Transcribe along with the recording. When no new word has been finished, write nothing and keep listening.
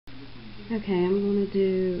Okay, I'm going to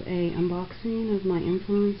do a unboxing of my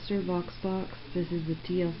influencer voxbox. This is the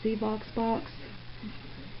TLC voxbox,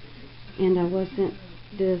 and I was sent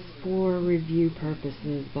this for review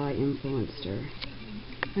purposes by influenster.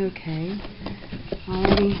 Okay, I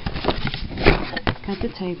already cut the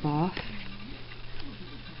tape off.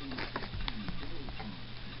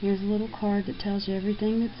 Here's a little card that tells you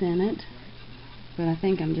everything that's in it, but I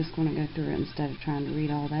think I'm just going to go through it instead of trying to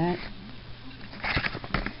read all that.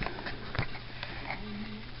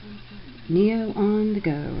 Neo on the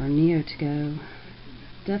go, or Neo to go.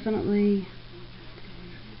 Definitely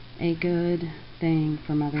a good thing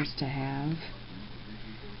for mothers to have.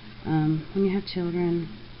 When you have children,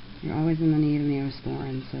 you're always in the need of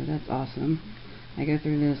Neosporin, so that's awesome. I go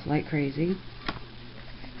through this like crazy.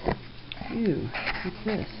 Ooh, what's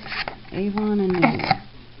this? Avon and Neo.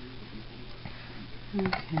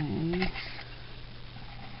 Okay.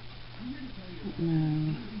 I don't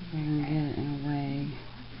know if I can get it in a way.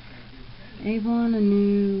 Avon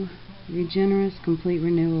Anew Regenerous Complete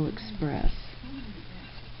Renewal Express.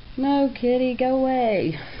 No, kitty, go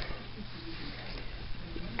away.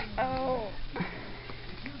 Oh,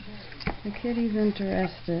 the kitty's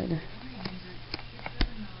interested.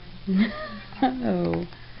 No.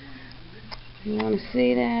 You want to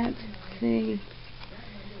see that? See?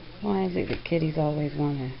 Why is it that kitties always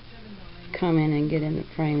want to come in and get in the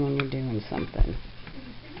frame when you're doing something?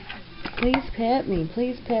 Please pet me.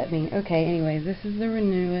 Please pet me. Okay, anyways, this is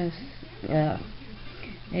the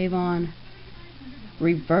Avon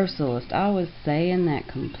Reversalist. I was saying that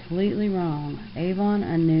completely wrong. Avon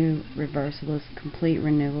Anew Reversalist Complete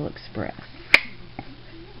Renewal Express.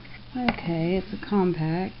 Okay, it's a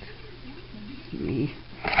compact.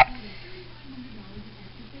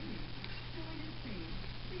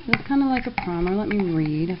 It's kind of like a primer. Let me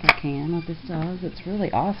read, if I can, what this does. It's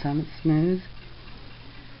really awesome. It's smooth.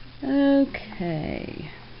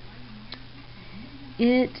 Okay.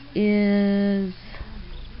 It is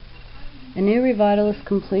a new Revitalist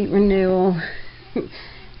Complete Renewal.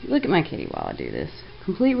 Look at my kitty while I do this.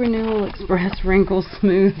 Complete Renewal Express Wrinkle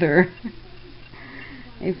Smoother.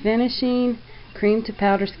 A finishing cream to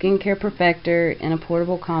powder skincare perfector in a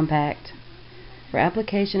portable compact for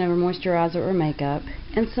application over moisturizer or makeup.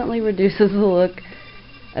 Instantly reduces the look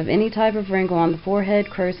of any type of wrinkle on the forehead,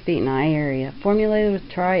 crow's feet, and eye area. Formulated with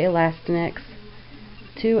Tri-Elastinics.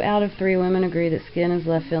 2 out of 3 women agree that skin is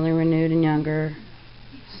left feeling renewed and younger,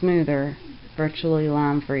 smoother, virtually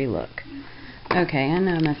line-free look. Okay, I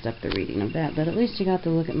know I messed up the reading of that, but at least you got to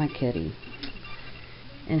look at my kitty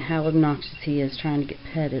and how obnoxious he is trying to get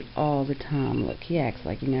petted all the time. Look, he acts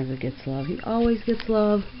like he never gets love. He always gets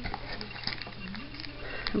love.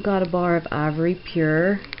 I've got a bar of Ivory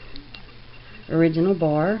Pure Original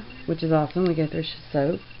Bar, which is awesome. We go through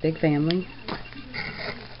soap. Big family.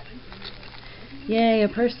 Yay, a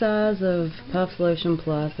purse size of Puffs Lotion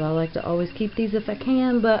Plus. I like to always keep these if I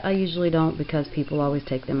can, but I usually don't because people always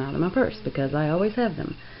take them out of my purse because I always have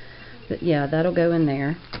them. But yeah, that'll go in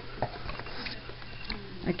there.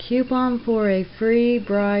 A coupon for a free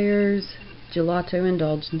Breyers gelato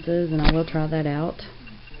indulgences, and I will try that out.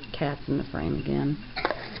 Cat's in the frame again.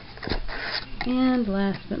 And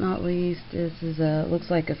last but not least, this is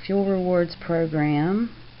looks like a fuel rewards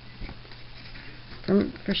program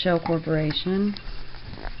for Shell Corporation.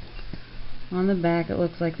 On the back it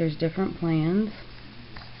looks like there's different plans,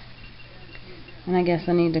 and I guess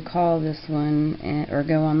I need to call this one or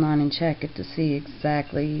go online and check it to see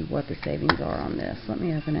exactly what the savings are on this. Let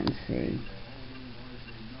me open it and see.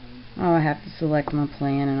 Oh, I have to select my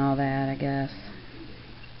plan and all that, I guess.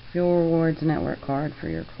 Fuel rewards network card for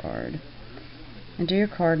your card. Enter your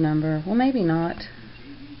card number. Well, maybe not.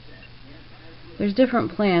 There's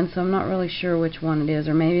different plans, so I'm not really sure which one it is,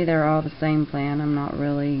 or maybe they're all the same plan. I'm not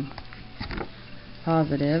really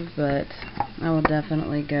positive, but I will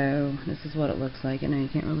definitely go. This is what it looks like. I know you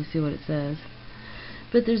can't really see what it says,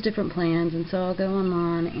 but there's different plans, and so I'll go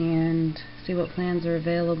online and see what plans are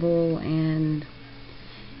available, and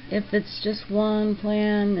if it's just one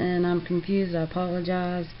plan and I'm confused, I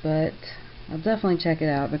apologize, but I'll definitely check it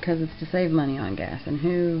out because it's to save money on gas, and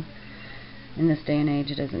who in this day and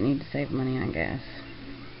age doesn't need to save money on gas?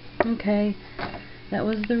 Okay, that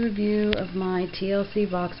was the review of my TLC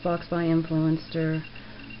voxbox by influenster.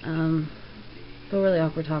 Feel really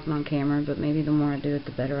awkward talking on camera, but maybe the more I do it,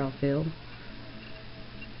 the better I'll feel.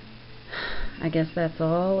 I guess that's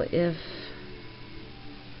all. If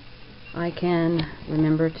I can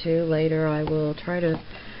remember to later, I will try to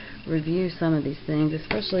review some of these things,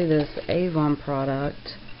 especially this Avon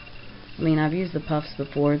product. I mean, I've used the Puffs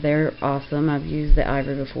before. They're awesome. I've used the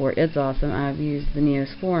Ivory before. It's awesome. I've used the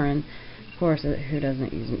Neosporin. Of course, who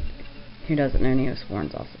doesn't use Who doesn't know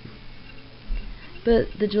Neosporin's awesome. But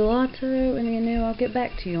the gelato and the Anu I'll get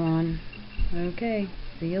back to you on. Okay,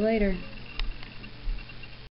 see you later.